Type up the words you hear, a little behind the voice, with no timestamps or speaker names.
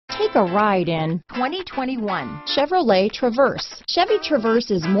Take a ride in 2021 Chevrolet Traverse. Chevy Traverse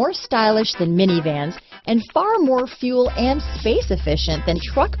is more stylish than minivans and far more fuel and space efficient than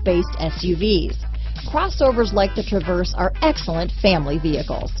truck-based SUVs. Crossovers like the Traverse are excellent family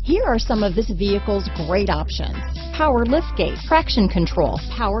vehicles. Here are some of this vehicle's great options: power liftgate, traction control,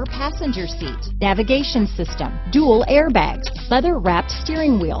 power passenger seat, navigation system, dual airbags, leather-wrapped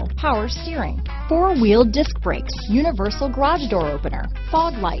steering wheel, power steering, four-wheel disc brakes, universal garage door opener,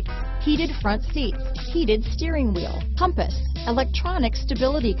 fog lights, heated front seats, heated steering wheel, compass, electronic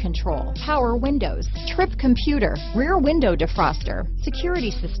stability control, power windows, trip computer, rear window defroster, security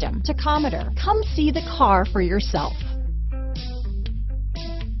system, tachometer. Come see the car for yourself.